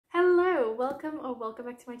welcome or welcome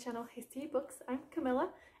back to my channel Hasty Books. I'm Camila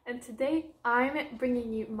and today I'm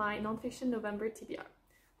bringing you my non-fiction November TBR.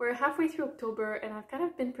 We're halfway through October and I've kind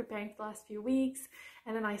of been preparing for the last few weeks,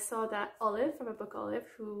 and then I saw that Olive from a book Olive,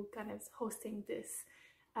 who kind of is hosting this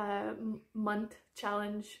month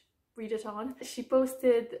challenge readathon, she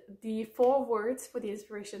posted the 4 words for the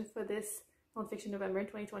inspiration for this non-fiction November in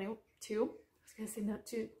 2022. I was gonna say not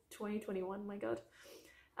to 2021, my god.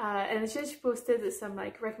 And she posted some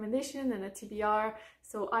like recommendation and a TBR,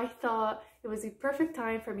 so I thought it was the perfect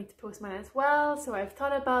time for me to post mine as well. So I've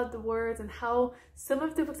thought about the words and how some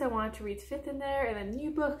of the books I wanted to read fit in there, and then new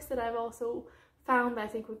books that I've also found that I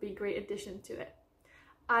think would be a great addition to it.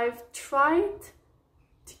 I've tried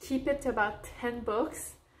to keep it to about 10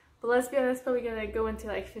 books, but let's be honest, probably gonna go into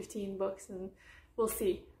like 15 books and we'll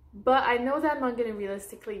see. But I know that I'm not gonna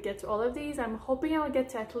realistically get to all of these. I'm hoping I'll get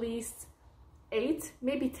to at least 8,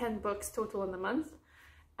 maybe 10 books total in the month,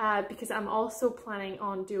 because I'm also planning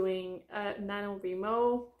on doing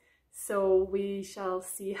NaNoWriMo, so we shall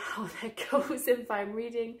see how that goes if I'm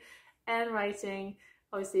reading and writing.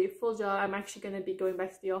 Obviously, full job. I'm actually going to be going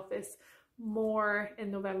back to the office more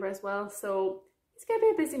in November as well, so it's going to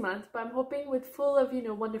be a busy month, but I'm hoping with full of, you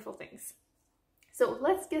know, wonderful things. So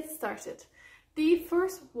let's get started. The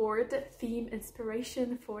first word, theme,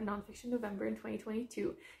 inspiration for nonfiction November in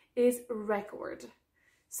 2022 is record.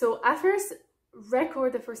 So at first,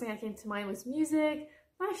 record, the first thing that came to mind was music.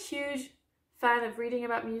 I'm not a huge fan of reading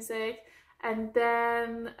about music, and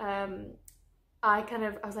then I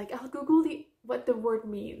was like, I'll Google what the word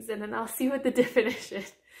means and then I'll see what the definition.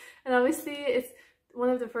 And obviously it's one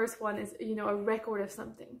of the first one is, you know, a record of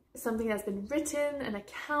something that's been written, an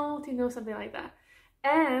account, you know, something like that.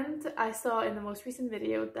 And I saw in the most recent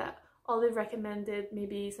video that Olive recommended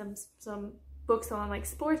maybe some books on like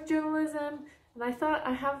sports journalism, and I thought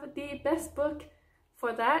I have the best book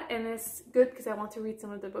for that, and it's good because I want to read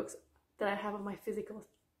some of the books that I have on my physical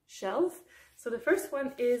shelf. So the first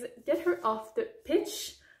one is Get Her Off the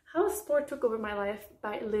Pitch, How Sport Took Over My Life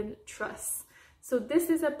by Lynne Truss. So this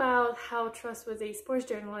is about how Truss was a sports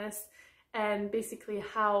journalist and basically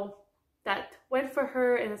how that went for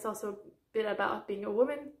her, and it's also a bit about being a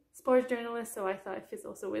woman sports journalist, so I thought it fits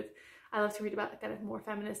also with, I love to read about kind of more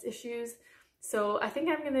feminist issues. So I think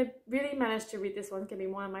I'm going to really manage to read this one. It's going to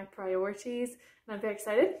be one of my priorities, and I'm very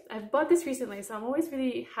excited. I've bought this recently, so I'm always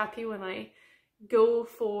really happy when I go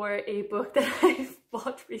for a book that I've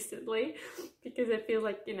bought recently, because I feel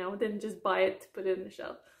like, you know, didn't just buy it to put it in the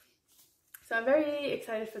shelf. So I'm very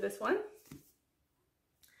excited for this one.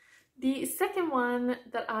 The second one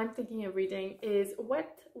that I'm thinking of reading is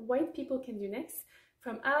What White People Can Do Next,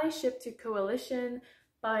 From Allyship to Coalition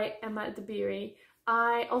by Dabiri.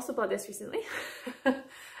 I also bought this recently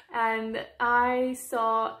and I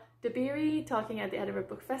saw Dabiri talking at the Edinburgh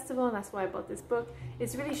Book Festival, and that's why I bought this book.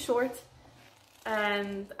 It's really short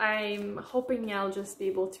and I'm hoping I'll just be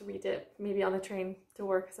able to read it maybe on the train to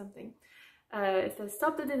work or something. It says,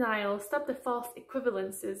 stop the denial, stop the false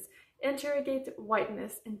equivalences, interrogate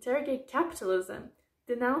whiteness, interrogate capitalism,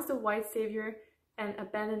 denounce the white savior, and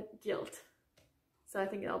abandon guilt. So I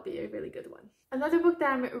think that'll be a really good one. Another book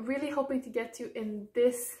that I'm really hoping to get to in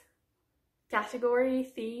this category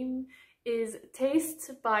theme is Taste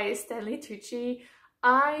by Stanley Tucci.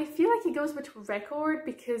 I feel like he goes with record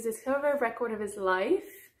because it's kind of a record of his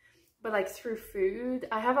life, but like through food.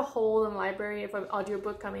 I have a whole library of an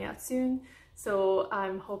audiobook coming out soon, so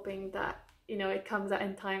I'm hoping that, you know, it comes out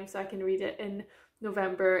in time so I can read it in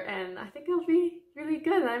November, and I think it'll be really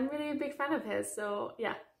good. I'm really a big fan of his, so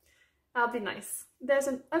yeah. That'll be nice. There's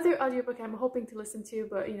another audiobook I'm hoping to listen to,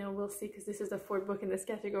 but you know, we'll see, because this is the 4th book in this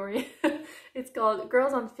category. It's called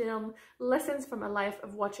Girls on Film, Lessons from a Life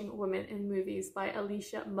of Watching Women in Movies by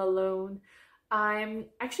Alicia Malone. I'm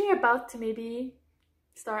actually about to maybe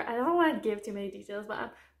start, I don't want to give too many details, but I'm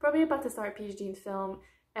probably about to start a PhD in film,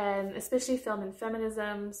 and especially film and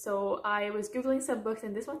feminism. So I was Googling some books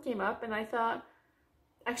and this one came up, and I thought,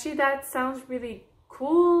 actually that sounds really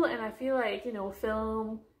cool, and I feel like, you know,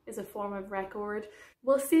 film is a form of record.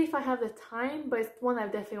 We'll see if I have the time, but it's one I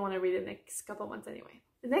definitely want to read in the next couple months anyway.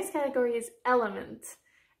 The next category is element.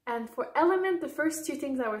 And for element, the first 2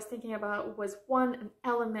 things I was thinking about was, one, an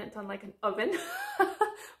element on like an oven,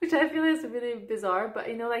 which I feel is really bizarre, but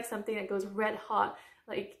you know, like something that goes red hot,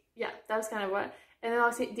 like, yeah, that was kind of what. And then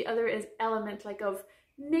obviously the other is element like of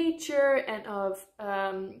nature and of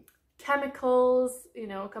chemicals, you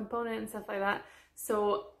know, component and stuff like that.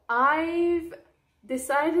 So I've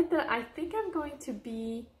decided that I think I'm going to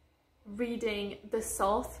be reading The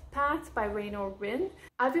Salt Path by Raynor Winn.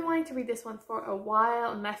 I've been wanting to read this one for a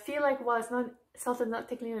while, and I feel like while it's not an salt is not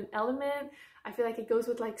technically an element. I feel like it goes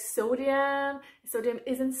with like sodium. Sodium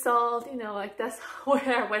isn't salt, you know, like that's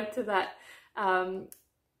where I went to that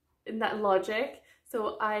in that logic.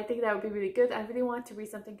 So I think that would be really good. I really want to read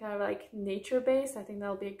something kind of like nature-based. I think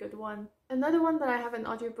that'll be a good one. Another one that I have an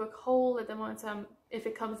audiobook whole at the moment, if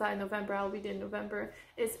it comes out in November, I'll read it in November,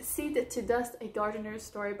 is Seed to Dust, A Gardener's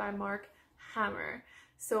Story by Marc Hammer.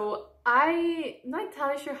 So I'm not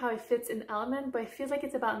entirely sure how it fits in element, but it feels like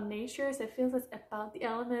it's about nature, so it feels like it's about the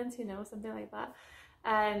elements, you know, something like that.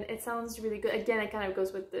 And it sounds really good. Again, it kind of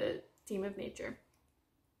goes with the theme of nature.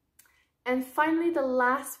 And finally, the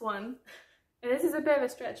last one, and this is a bit of a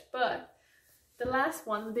stretch, but the last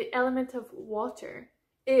one, The Element of Water,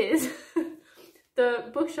 is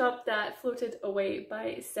The Bookshop That Floated Away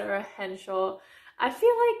by Sarah Henshaw. I feel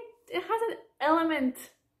like it has an element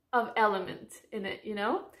of element in it, you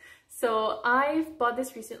know? So I've bought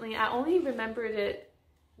this recently. I only remembered it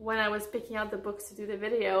when I was picking out the books to do the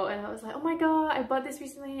video, and I was like, oh my god, I bought this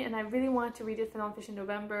recently and I really want to read it for Nonfiction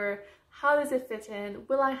November. How does it fit in?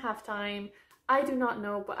 Will I have time? I do not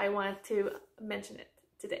know, but I wanted to mention it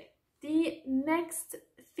today. The next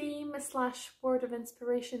theme / word of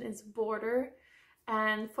inspiration is border,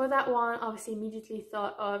 and for that one, obviously immediately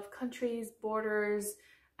thought of countries, borders,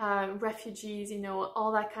 refugees, you know,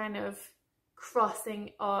 all that kind of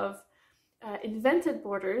crossing of invented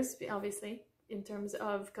borders, obviously, in terms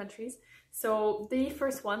of countries. So the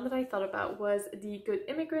first one that I thought about was The Good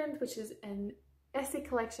Immigrant, which is an essay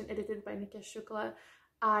collection edited by Nikesh Shukla.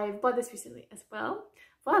 I bought this recently as well.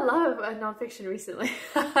 Well, I love nonfiction recently.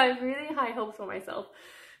 I have really high hopes for myself.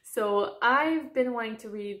 So I've been wanting to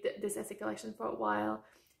read this essay collection for a while.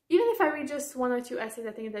 Even if I read just 1 or 2 essays,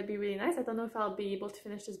 I think that'd be really nice. I don't know if I'll be able to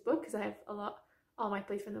finish this book because I have a lot on my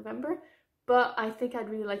plate for November, but I think I'd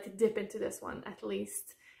really like to dip into this one at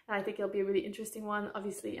least. And I think it'll be a really interesting one.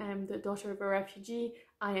 Obviously, I am the daughter of a refugee.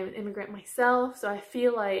 I am an immigrant myself, so I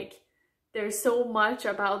feel like there's so much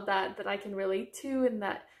about that I can relate to and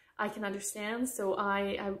that I can understand. So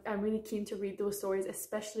I'm really keen to read those stories,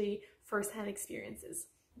 especially first-hand experiences.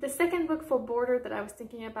 The second book for border that I was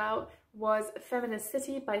thinking about was Feminist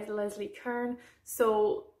City by Leslie Kern.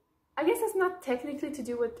 So I guess it's not technically to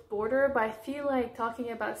do with border, but I feel like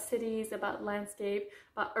talking about cities, about landscape,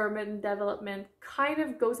 about urban development kind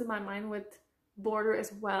of goes in my mind with border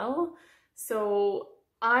as well. So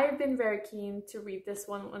I've been very keen to read this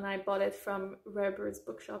one when I bought it from Rare Birds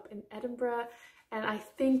Bookshop in Edinburgh, and I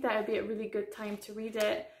think that would be a really good time to read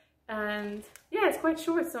it. And yeah, it's quite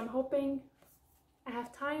short, so I'm hoping I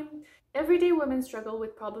have time. Everyday women struggle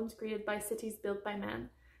with problems created by cities built by man.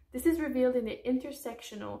 This is revealed in the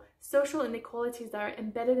intersectional social inequalities that are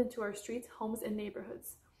embedded into our streets, homes, and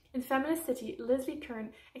neighborhoods. In Feminist City, Leslie Kern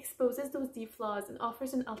exposes those deep flaws and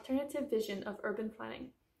offers an alternative vision of urban planning.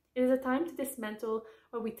 It is a time to dismantle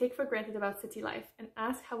what we take for granted about city life and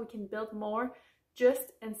ask how we can build more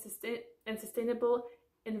just and sustainable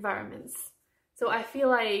environments. So I feel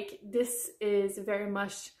like this is very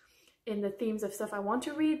much in the themes of stuff I want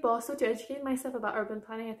to read, but also to educate myself about urban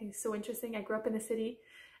planning. I think it's so interesting. I grew up in a city,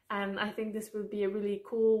 and I think this would be a really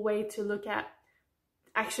cool way to look at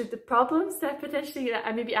actually the problems that potentially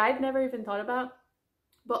maybe I've never even thought about,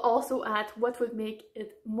 but also at what would make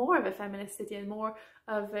it more of a feminist city and more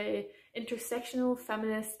of a intersectional,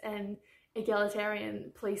 feminist, and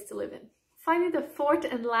egalitarian place to live in. Finally, the fourth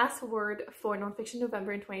and last word for Nonfiction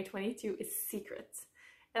November in 2022 is secrets.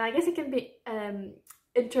 And I guess it can be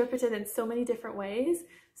interpreted in so many different ways.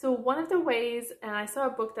 So one of the ways, and I saw a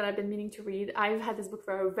book that I've been meaning to read. I've had this book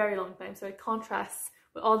for a very long time, so it contrasts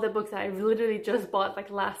with all the books that I've literally just bought like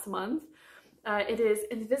last month. It is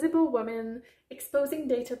Invisible Women, Exposing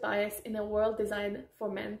Data Bias in a World Designed for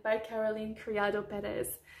Men by Criado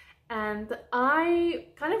Perez. And I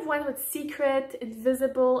kind of went with secret,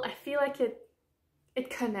 invisible. I feel like it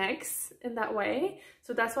connects in that way.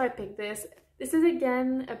 So that's why I picked this. This is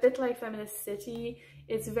again a bit like Feminist City.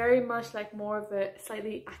 It's very much like more of a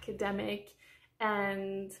slightly academic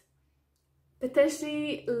and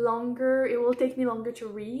potentially longer. It will take me longer to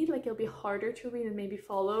read, like it'll be harder to read and maybe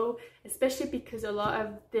follow, especially because a lot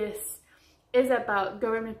of this is about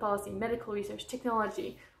government policy, medical research,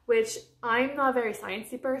 technology, which I'm not a very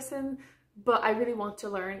sciencey person, but I really want to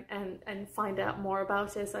learn and find out more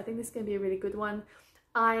about it. So I think this is going to be a really good one.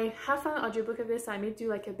 I have found an audiobook of this. I may do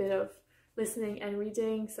like a bit of listening and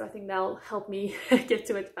reading, so I think that'll help me get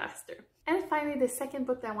to it faster. And finally, the second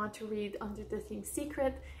book that I want to read under the theme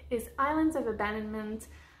secret is Islands of Abandonment,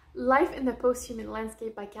 Life in the Post-Human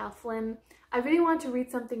Landscape by Flyn. I really want to read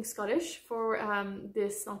something Scottish for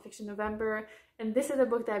this Nonfiction November, and this is a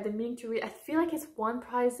book that I've been meaning to read. I feel like it's won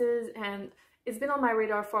prizes and it's been on my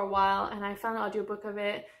radar for a while, and I found an audiobook of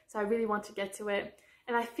it, so I really want to get to it.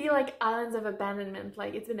 And I feel like Islands of Abandonment,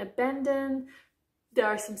 like it's been abandoned, there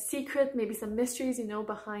are some secret, maybe some mysteries, you know,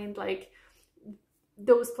 behind like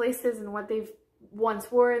those places and what they've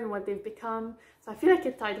once were and what they've become. So I feel like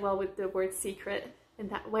it tied well with the word secret in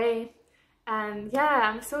that way. And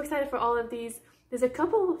yeah, I'm so excited for all of these. There's a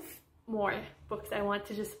couple more books I want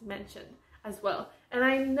to just mention as well. And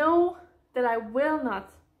I know that I will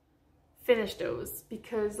not finish those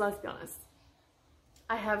because, let's be honest,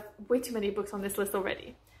 I have way too many books on this list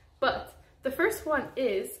already. But the first one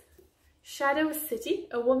is Shadow City,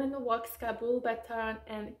 A Woman Walks Kabul by Taran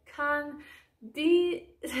and Kern.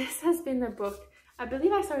 This has been a book, I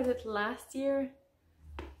believe I started it last year.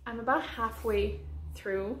 I'm about halfway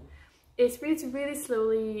through. It reads really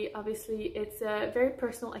slowly. Obviously, it's a very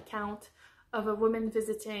personal account of a woman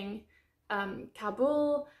visiting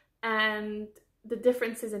Kabul and the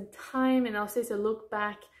differences in time, and also it's a look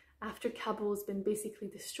back after Kabul's been basically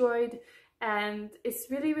destroyed. And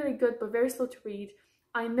it's really, really good, but very slow to read.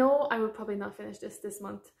 I know I will probably not finish this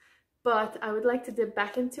month, but I would like to dip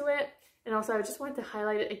back into it. And also I just wanted to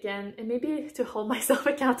highlight it again and maybe to hold myself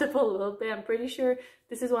accountable a little bit. I'm pretty sure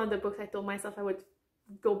this is one of the books I told myself I would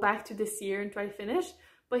go back to this year and try to finish.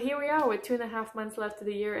 But here we are with 2.5 months left of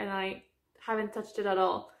the year and I haven't touched it at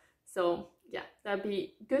all. So yeah, that'd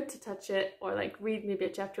be good to touch it or like read maybe a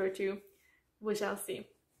chapter or two. We shall see.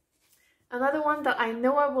 Another one that I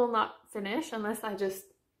know I will not finish unless I just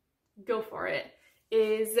go for it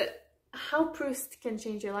is How Proust Can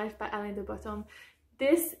Change Your Life by Alain de Botton.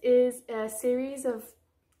 This is a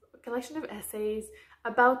collection of essays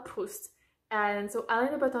about Proust. And so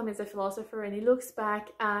Alain de Botton is a philosopher and he looks back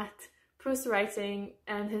at Proust's writing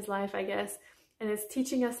and his life, I guess, and is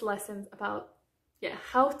teaching us lessons about,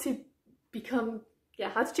 how to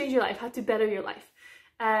change your life, how to better your life.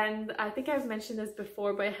 And I think I've mentioned this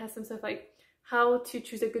before, but it has some stuff like how to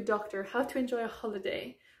choose a good doctor, how to enjoy a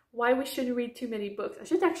holiday, why we shouldn't read too many books. I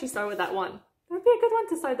should actually start with that one. That'd be a good one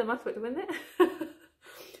to start them up with, wouldn't it?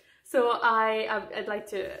 So I'd like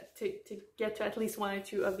to get to at least one or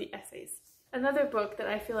two of the essays. Another book that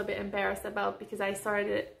I feel a bit embarrassed about because I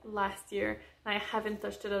started it last year and I haven't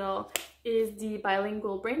touched it at all is The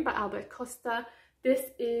Bilingual Brain by Costa. This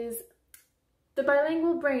is the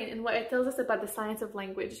bilingual brain and what it tells us about the science of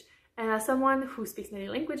language. And as someone who speaks many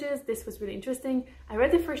languages, this was really interesting. I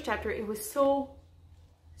read the first chapter. It was so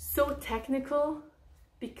technical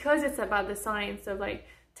because it's about the science of like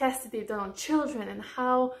tests that they've done on children and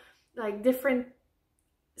how like different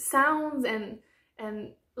sounds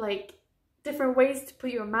and like different ways to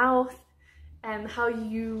put your mouth and how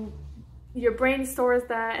your brain stores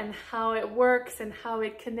that and how it works and how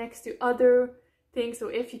it connects to other things. So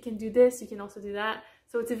if you can do this, you can also do that.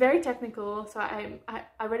 So it's very technical. So I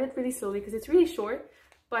read it really slowly because it's really short,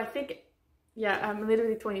 but I think, I'm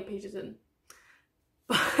literally 20 pages in.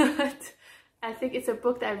 But I think it's a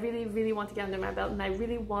book that I really, really want to get under my belt and I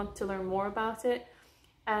really want to learn more about it.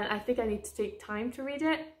 And I think I need to take time to read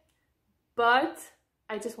it, but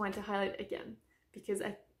I just wanted to highlight it again because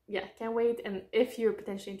I can't wait. And if you're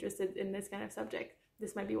potentially interested in this kind of subject,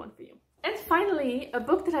 this might be one for you. And finally, a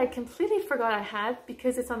book that I completely forgot I had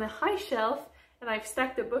because it's on a high shelf and I've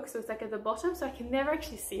stacked the book so it's like at the bottom so I can never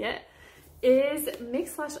actually see it, is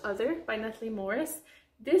Mixed/Other by Natalie Morris.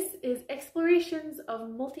 This is Explorations of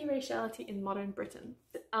Multiraciality in Modern Britain.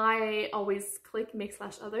 I always click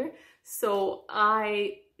Mixed/Other, so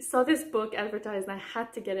I saw this book advertised and I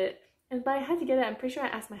had to get it. And by I had to get it, I'm pretty sure I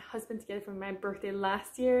asked my husband to get it for my birthday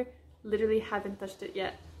last year. Literally haven't touched it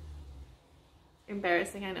yet.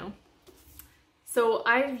 Embarrassing, I know. So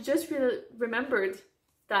I've just really remembered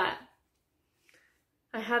that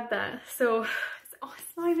I had that. So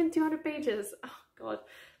it's not even 200 pages. Oh God.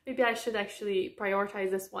 Maybe I should actually prioritize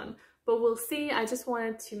this one, but we'll see. I just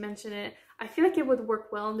wanted to mention it. I feel like it would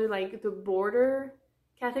work well under like the border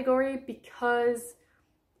category because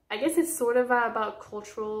I guess it's sort of about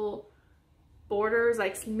cultural borders,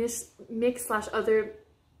 like Mix/Other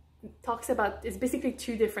talks about, it's basically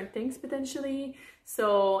two different things potentially.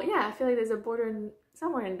 So yeah, I feel like there's a border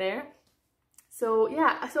somewhere in there. So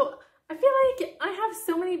yeah, so I feel like I have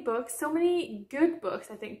so many books, so many good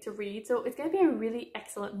books I think to read. So it's gonna be a really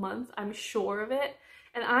excellent month, I'm sure of it.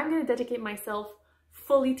 And I'm gonna dedicate myself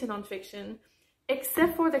fully to nonfiction,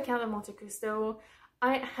 except for The Count of Monte Cristo.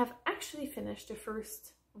 I have actually finished the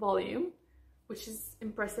first volume, which is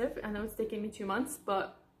impressive. I know it's taken me 2 months,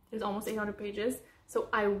 but there's almost 800 pages. So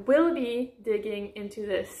I will be digging into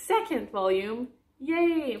the second volume,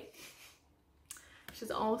 yay! Which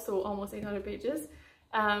is also almost 800 pages.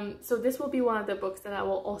 So this will be one of the books that I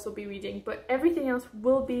will also be reading, but everything else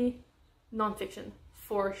will be nonfiction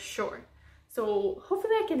for sure. So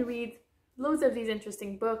hopefully I can read loads of these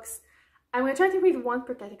interesting books. I'm gonna try to read one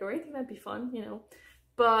per category. I think that'd be fun, you know.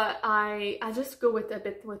 But I just go with a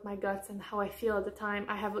bit with my guts and how I feel at the time.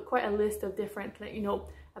 I have quite a list of different, like, you know,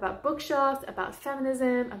 about bookshops, about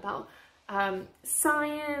feminism, about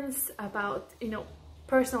science, about, you know,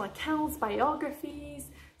 personal accounts, biographies.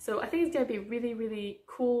 So I think it's gonna be really, really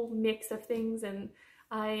cool mix of things, and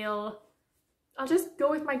I'll just go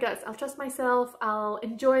with my guts. I'll trust myself. I'll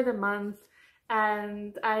enjoy the month,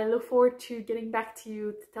 and I look forward to getting back to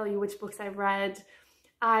you to tell you which books I've read.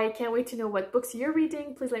 I can't wait to know what books you're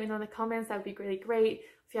reading. Please let me know in the comments. That would be really great.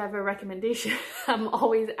 If you have a recommendation, I'm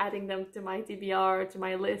always adding them to my TBR, to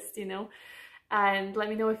my list, you know. And let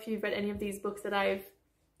me know if you've read any of these books that I've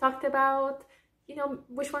talked about. You know,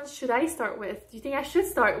 which ones should I start with? Do you think I should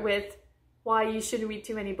start with Why You Shouldn't Read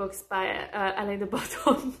Too Many Books by Alain de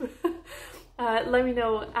Botton? Let me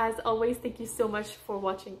know. As always, thank you so much for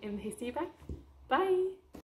watching, and hey, see you back. Bye!